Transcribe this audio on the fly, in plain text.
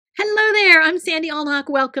Hello there, I'm Sandy Allnock.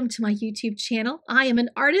 Welcome to my YouTube channel. I am an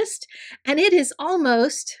artist and it is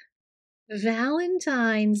almost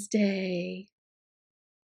Valentine's Day.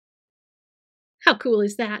 How cool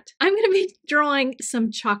is that? I'm going to be drawing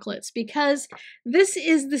some chocolates because this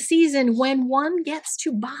is the season when one gets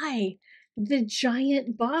to buy the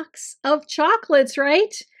giant box of chocolates,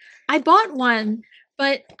 right? I bought one,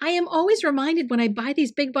 but I am always reminded when I buy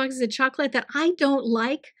these big boxes of chocolate that I don't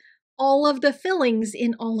like all of the fillings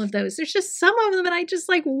in all of those. There's just some of them that I just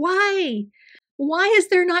like, why? Why is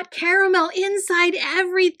there not caramel inside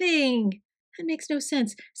everything? That makes no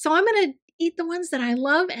sense. So I'm going to eat the ones that I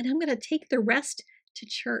love and I'm going to take the rest to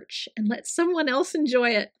church and let someone else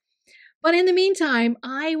enjoy it. But in the meantime,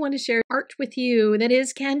 I want to share art with you that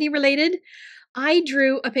is candy related. I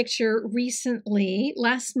drew a picture recently,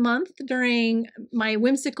 last month, during my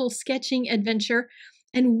whimsical sketching adventure,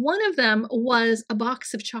 and one of them was a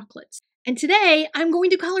box of chocolates. And today I'm going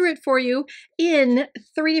to color it for you in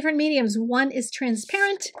 3 different mediums. One is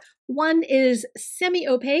transparent, one is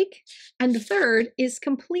semi-opaque, and the third is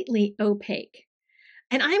completely opaque.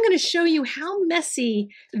 And I'm going to show you how messy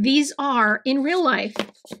these are in real life.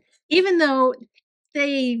 Even though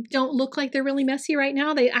they don't look like they're really messy right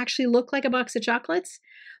now, they actually look like a box of chocolates.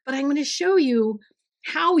 But I'm going to show you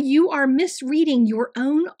how you are misreading your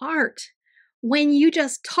own art when you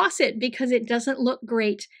just toss it because it doesn't look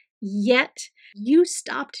great, yet you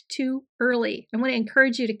stopped too early. I want to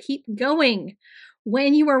encourage you to keep going.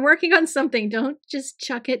 When you are working on something, don't just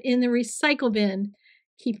chuck it in the recycle bin.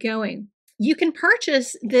 Keep going. You can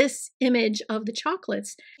purchase this image of the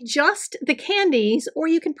chocolates, just the candies, or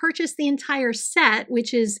you can purchase the entire set,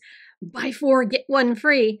 which is buy 4, get 1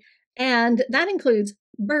 free. And that includes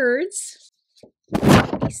birds,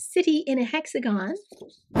 a city in a hexagon,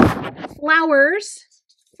 flowers,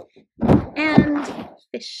 and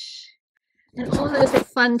fish. And all of those are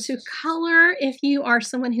fun to color if you are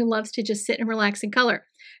someone who loves to just sit and relax and color.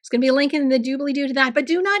 There's going to be a link in the doobly-doo to that, but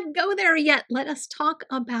do not go there yet. Let us talk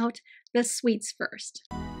about the sweets first.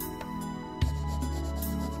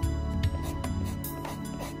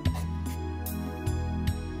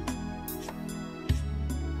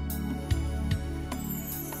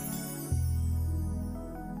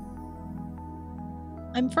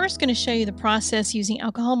 I'm first going to show you the process using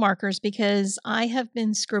alcohol markers because I have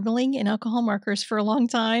been scribbling in alcohol markers for a long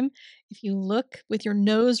time. If you look with your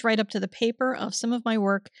nose right up to the paper of some of my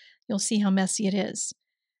work, you'll see how messy it is.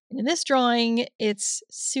 And in this drawing, it's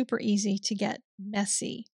super easy to get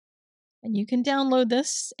messy. And you can download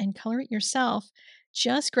this and color it yourself.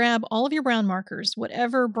 Just grab all of your brown markers,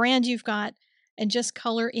 whatever brand you've got, and just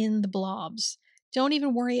color in the blobs. Don't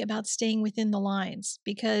even worry about staying within the lines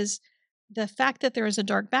because the fact that there is a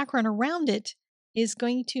dark background around it is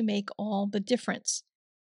going to make all the difference.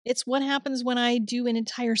 It's what happens when I do an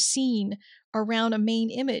entire scene around a main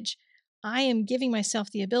image. I am giving myself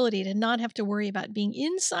the ability to not have to worry about being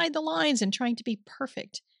inside the lines and trying to be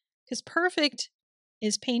perfect, because perfect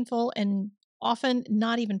is painful and often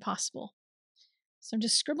not even possible. So I'm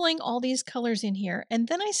just scribbling all these colors in here. And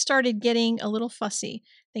then I started getting a little fussy,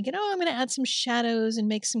 thinking, oh, I'm going to add some shadows and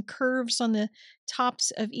make some curves on the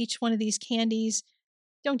tops of each one of these candies.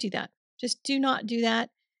 Don't do that. Just do not do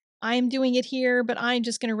that. I'm doing it here, but I'm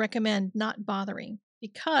just going to recommend not bothering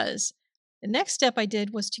because the next step I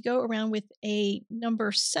did was to go around with a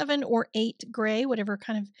number 7 or 8 gray, whatever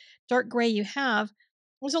kind of dark gray you have.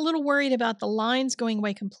 I was a little worried about the lines going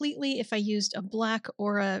away completely if I used a black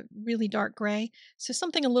or a really dark gray. So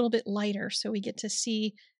something a little bit lighter so we get to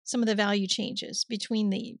see some of the value changes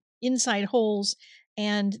between the inside holes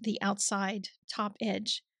and the outside top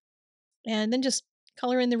edge. And then just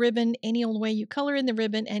color in the ribbon any old way you color in the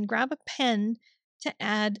ribbon and grab a pen to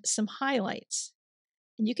add some highlights.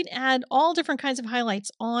 And you can add all different kinds of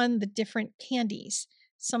highlights on the different candies.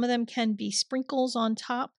 Some of them can be sprinkles on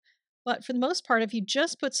top, but for the most part, if you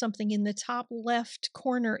just put something in the top left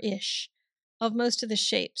corner-ish of most of the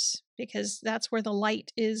shapes, because that's where the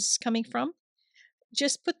light is coming from,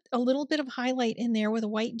 just put a little bit of highlight in there with a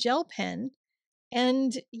white gel pen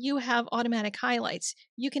and you have automatic highlights.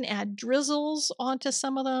 You can add drizzles onto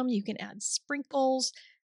some of them. You can add sprinkles.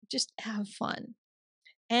 Just have fun.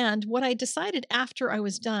 And what I decided after I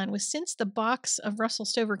was done was since the box of Russell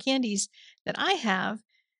Stover candies that I have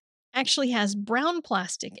actually has brown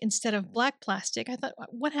plastic instead of black plastic, I thought,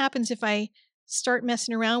 what happens if I start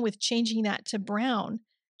messing around with changing that to brown?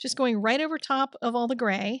 Just going right over top of all the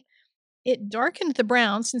gray. It darkened the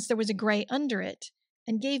brown since there was a gray under it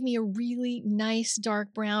and gave me a really nice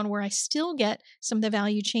dark brown where I still get some of the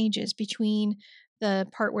value changes between the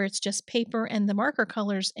part where it's just paper and the marker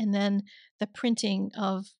colors and then the printing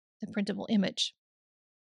of the printable image.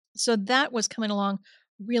 So that was coming along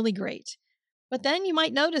really great. But then you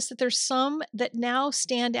might notice that there's some that now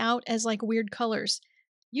stand out as like weird colors.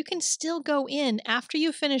 You can still go in after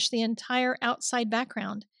you finish the entire outside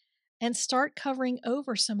background and start covering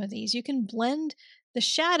over some of these. You can blend the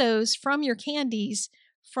shadows from your candies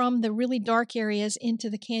from the really dark areas into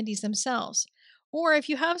the candies themselves. Or if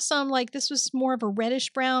you have some, like this was more of a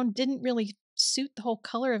reddish brown, didn't really suit the whole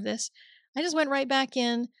color of this, I just went right back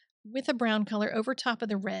in with a brown color over top of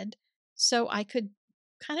the red so I could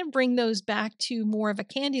kind of bring those back to more of a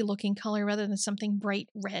candy looking color rather than something bright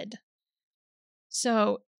red.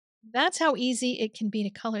 So that's how easy it can be to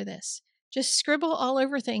color this. Just scribble all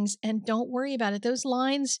over things and don't worry about it. Those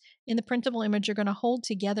lines in the printable image are going to hold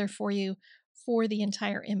together for you for the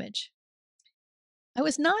entire image. I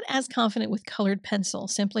was not as confident with colored pencil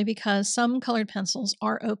simply because some colored pencils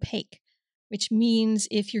are opaque, which means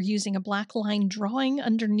if you're using a black line drawing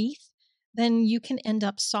underneath, then you can end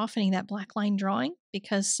up softening that black line drawing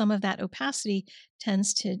because some of that opacity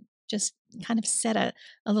tends to just kind of set a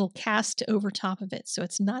little cast over top of it so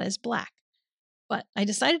it's not as black. But I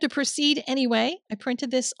decided to proceed anyway. I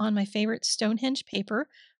printed this on my favorite Stonehenge paper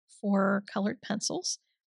for colored pencils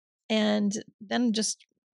and then just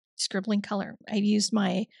scribbling color. I used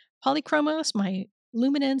my polychromos, my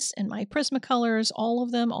luminance, and my Prismacolors, all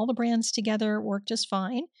of them, all the brands together worked just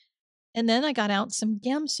fine. And then I got out some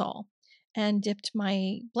Gamsol and dipped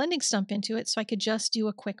my blending stump into it so I could just do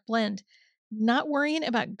a quick blend. Not worrying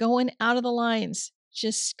about going out of the lines,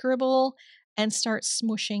 just scribble and start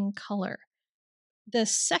smushing color. The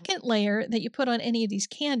second layer that you put on any of these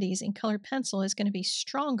candies in colored pencil is going to be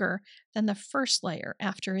stronger than the first layer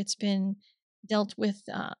after it's been dealt with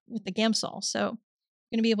the Gamsol. So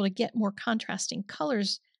you're going to be able to get more contrasting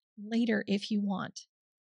colors later if you want.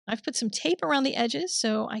 I've put some tape around the edges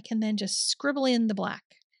so I can then just scribble in the black.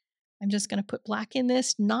 I'm just going to put black in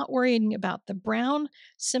this, not worrying about the brown,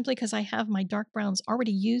 simply because I have my dark browns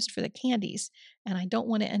already used for the candies, and I don't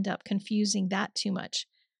want to end up confusing that too much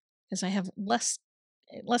because I have less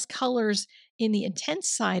colors in the intense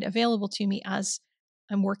side available to me as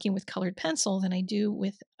I'm working with colored pencil than I do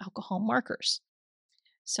with alcohol markers.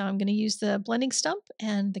 So I'm going to use the blending stump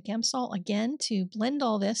and the Gamsol again to blend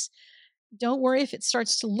all this. Don't worry if it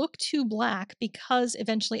starts to look too black because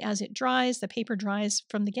eventually as it dries, the paper dries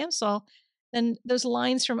from the Gamsol, then those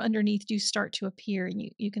lines from underneath do start to appear and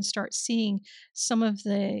you can start seeing some of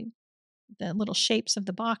the little shapes of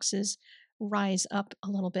the boxes rise up a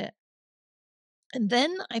little bit. And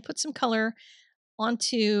then I put some color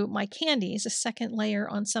onto my candies, a second layer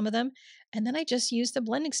on some of them. And then I just use the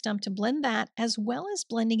blending stump to blend that as well as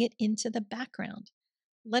blending it into the background.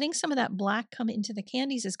 Letting some of that black come into the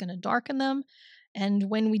candies is going to darken them. And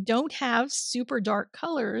when we don't have super dark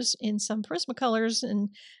colors in some Prismacolors and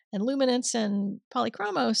Luminance and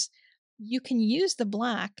Polychromos, you can use the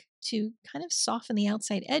black to kind of soften the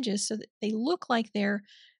outside edges so that they look like they're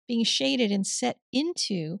being shaded and set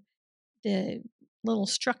into the little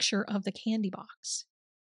structure of the candy box.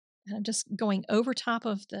 And I'm just going over top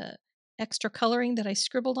of the extra coloring that I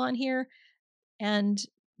scribbled on here and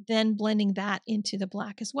then blending that into the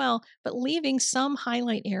black as well, but leaving some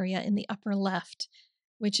highlight area in the upper left,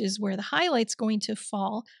 which is where the highlight's going to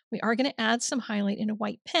fall. We are going to add some highlight in a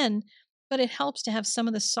white pen, but it helps to have some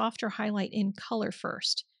of the softer highlight in color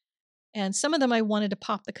first. And some of them I wanted to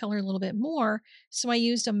pop the color a little bit more, so I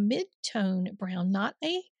used a mid-tone brown, not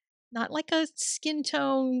like a skin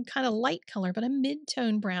tone kind of light color, but a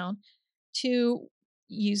mid-tone brown to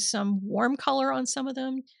use some warm color on some of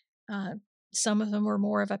them. Uh, some of them are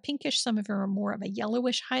more of a pinkish, some of them are more of a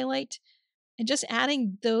yellowish highlight. And just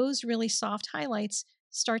adding those really soft highlights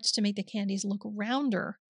starts to make the candies look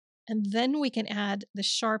rounder. And then we can add the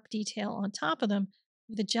sharp detail on top of them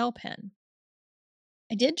with a gel pen.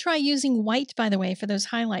 I did try using white, by the way, for those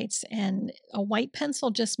highlights, and a white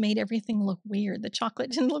pencil just made everything look weird. The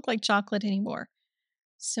chocolate didn't look like chocolate anymore.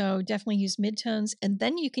 So definitely use midtones. And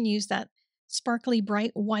then you can use that sparkly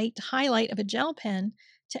bright white highlight of a gel pen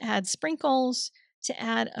to add sprinkles, to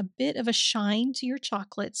add a bit of a shine to your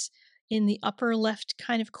chocolates in the upper left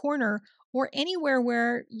kind of corner or anywhere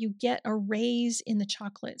where you get a raise in the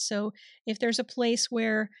chocolate. So if there's a place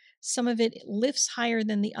where some of it lifts higher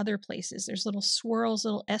than the other places, there's little swirls,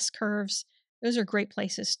 little S curves. Those are great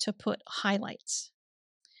places to put highlights.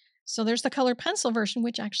 So there's the color pencil version,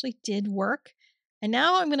 which actually did work. And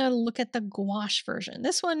now I'm going to look at the gouache version.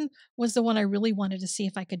 This one was the one I really wanted to see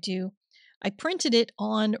if I could do. I printed it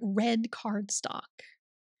on red cardstock,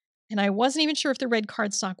 and I wasn't even sure if the red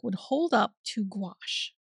cardstock would hold up to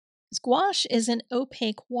gouache. 'Cause gouache is an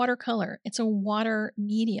opaque watercolor. It's a water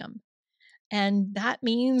medium. And that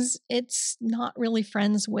means it's not really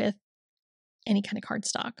friends with any kind of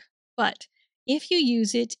cardstock. But if you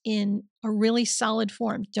use it in a really solid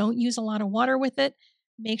form, don't use a lot of water with it,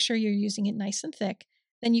 make sure you're using it nice and thick,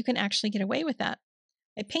 then you can actually get away with that.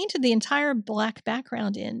 I painted the entire black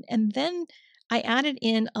background in, and then I added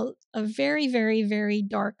in a very, very, very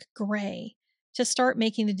dark gray to start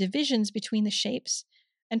making the divisions between the shapes.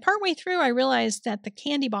 And partway through, I realized that the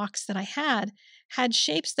candy box that I had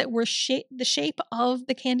shapes that were the shape of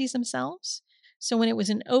the candies themselves. So when it was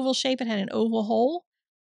an oval shape, it had an oval hole.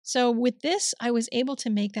 So with this, I was able to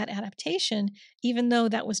make that adaptation, even though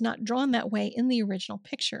that was not drawn that way in the original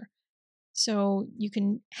picture. So you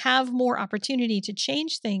can have more opportunity to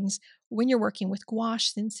change things when you're working with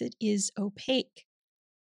gouache since it is opaque.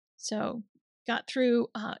 So got through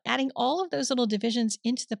adding all of those little divisions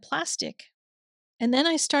into the plastic. And then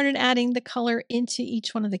I started adding the color into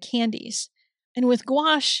each one of the candies. And with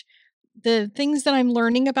gouache, the things that I'm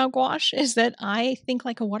learning about gouache is that I think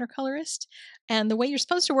like a watercolorist. And the way you're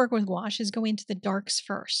supposed to work with gouache is go into the darks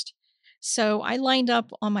first. So I lined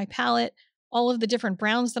up on my palette all of the different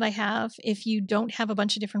browns that I have. If you don't have a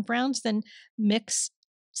bunch of different browns, then mix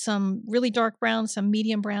some really dark brown, some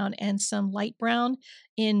medium brown, and some light brown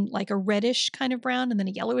in like a reddish kind of brown and then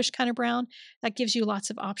a yellowish kind of brown. That gives you lots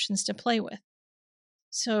of options to play with.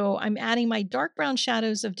 So I'm adding my dark brown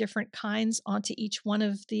shadows of different kinds onto each one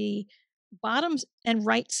of the bottoms and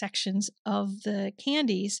right sections of the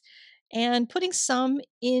candies and putting some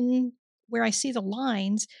in where I see the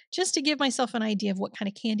lines just to give myself an idea of what kind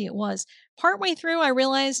of candy it was. Partway through, I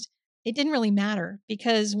realized it didn't really matter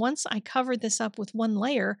because once I covered this up with one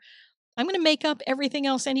layer, I'm going to make up everything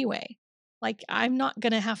else anyway. Like, I'm not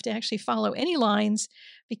going to have to actually follow any lines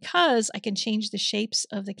because I can change the shapes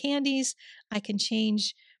of the candies. I can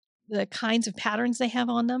change the kinds of patterns they have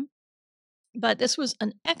on them. But this was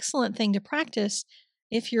an excellent thing to practice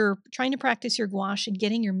if you're trying to practice your gouache and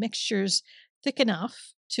getting your mixtures thick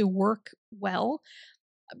enough to work well.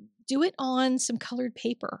 Do it on some colored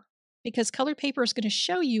paper because colored paper is going to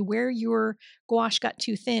show you where your gouache got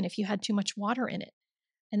too thin if you had too much water in it.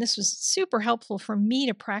 And this was super helpful for me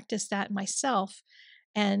to practice that myself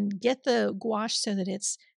and get the gouache so that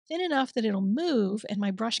it's thin enough that it'll move and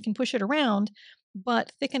my brush can push it around,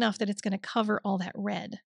 but thick enough that it's going to cover all that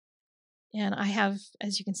red. And I have,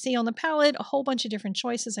 as you can see on the palette, a whole bunch of different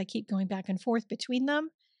choices. I keep going back and forth between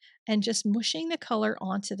them and just mushing the color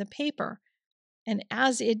onto the paper. And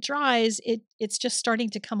as it dries, it's just starting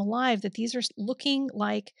to come alive that these are looking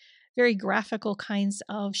like very graphical kinds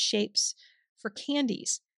of shapes for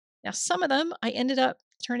candies. Now, some of them I ended up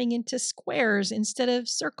turning into squares instead of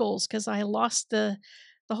circles because I lost the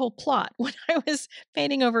whole plot when I was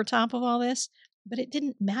painting over top of all this, but it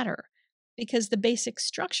didn't matter because the basic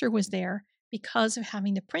structure was there because of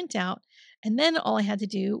having the printout. And then all I had to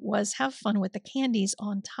do was have fun with the candies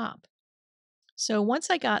on top. So once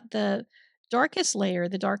I got the darkest layer,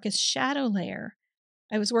 the darkest shadow layer,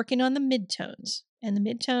 I was working on the midtones. And the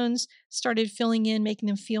midtones started filling in, making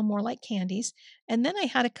them feel more like candies. And then I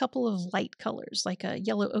had a couple of light colors, like a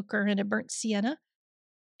yellow ochre and a burnt sienna.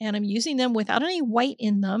 And I'm using them without any white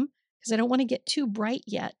in them because I don't want to get too bright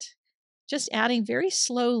yet. Just adding very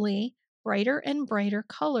slowly brighter and brighter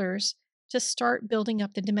colors to start building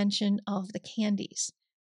up the dimension of the candies.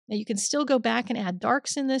 Now you can still go back and add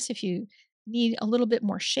darks in this if you need a little bit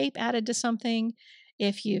more shape added to something.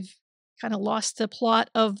 If you've kind of lost the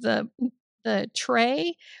plot of the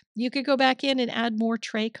tray, you could go back in and add more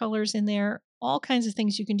tray colors in there. All kinds of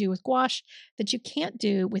things you can do with gouache that you can't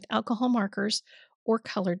do with alcohol markers or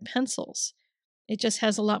colored pencils. It just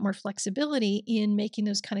has a lot more flexibility in making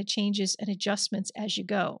those kind of changes and adjustments as you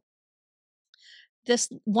go. This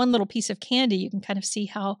one little piece of candy, you can kind of see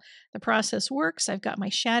how the process works. I've got my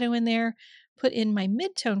shadow in there, put in my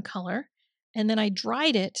midtone color, and then I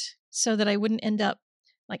dried it so that I wouldn't end up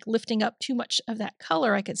like lifting up too much of that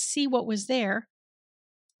color. I could see what was there.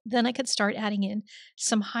 Then I could start adding in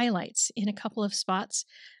some highlights in a couple of spots,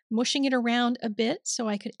 mushing it around a bit so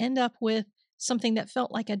I could end up with something that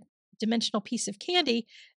felt like a dimensional piece of candy.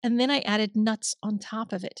 And then I added nuts on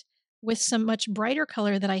top of it with some much brighter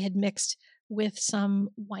color that I had mixed with some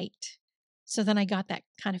white. So then I got that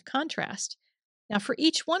kind of contrast. Now, for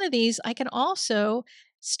each one of these, I can also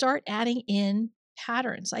start adding in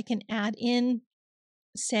patterns. I can add in,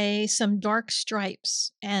 say, some dark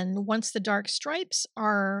stripes. And once the dark stripes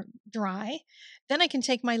are dry, then I can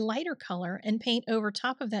take my lighter color and paint over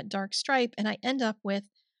top of that dark stripe. And I end up with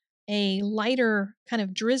a lighter kind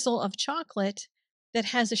of drizzle of chocolate that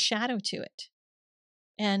has a shadow to it.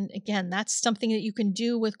 And again, that's something that you can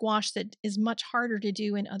do with gouache that is much harder to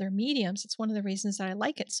do in other mediums. It's one of the reasons that I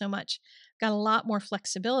like it so much. Got a lot more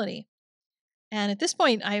flexibility. And at this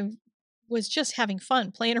point, I was just having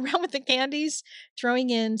fun playing around with the candies,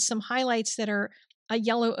 throwing in some highlights that are a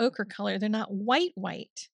yellow ochre color. They're not white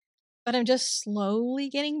white, but I'm just slowly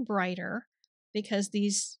getting brighter because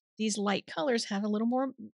these light colors have a little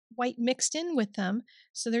more white mixed in with them,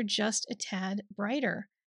 so they're just a tad brighter.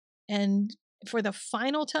 And for the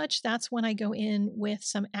final touch, that's when I go in with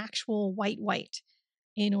some actual white white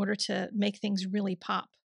in order to make things really pop.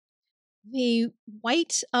 The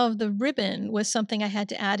white of the ribbon was something I had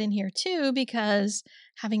to add in here too because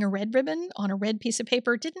having a red ribbon on a red piece of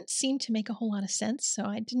paper didn't seem to make a whole lot of sense, so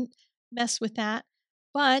I didn't mess with that.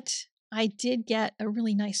 But I did get a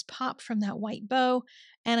really nice pop from that white bow,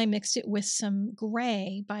 and I mixed it with some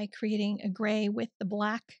gray by creating a gray with the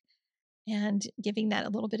black and giving that a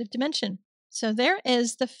little bit of dimension. So there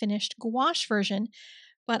is the finished gouache version,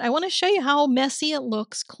 but I want to show you how messy it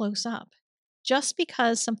looks close up. Just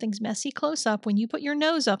because something's messy close up when you put your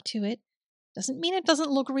nose up to it doesn't mean it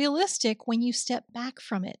doesn't look realistic when you step back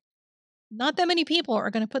from it. Not that many people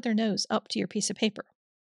are going to put their nose up to your piece of paper.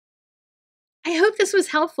 I hope this was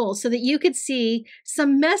helpful so that you could see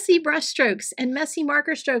some messy brush strokes and messy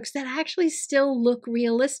marker strokes that actually still look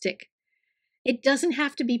realistic. It doesn't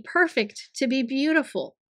have to be perfect to be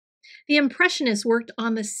beautiful. The Impressionists worked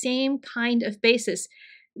on the same kind of basis.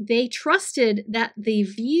 They trusted that the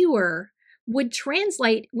viewer would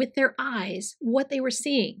translate with their eyes what they were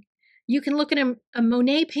seeing. You can look at a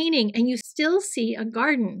Monet painting and you still see a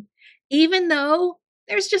garden, even though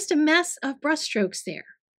there's just a mess of brushstrokes there.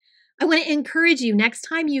 I want to encourage you, next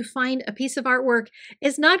time you find a piece of artwork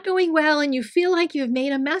is not going well and you feel like you've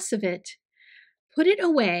made a mess of it, put it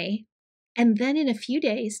away, and then in a few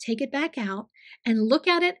days, take it back out and look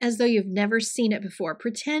at it as though you've never seen it before.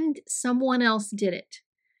 Pretend someone else did it.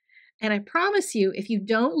 And I promise you, if you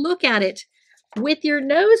don't look at it with your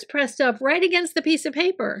nose pressed up right against the piece of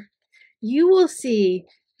paper, you will see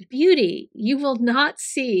beauty. You will not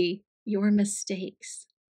see your mistakes.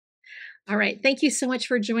 All right, thank you so much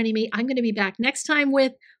for joining me. I'm going to be back next time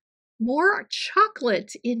with more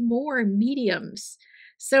chocolate in more mediums.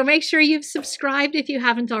 So make sure you've subscribed if you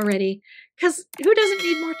haven't already, because who doesn't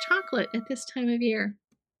need more chocolate at this time of year?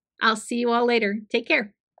 I'll see you all later. Take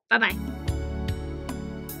care. Bye-bye.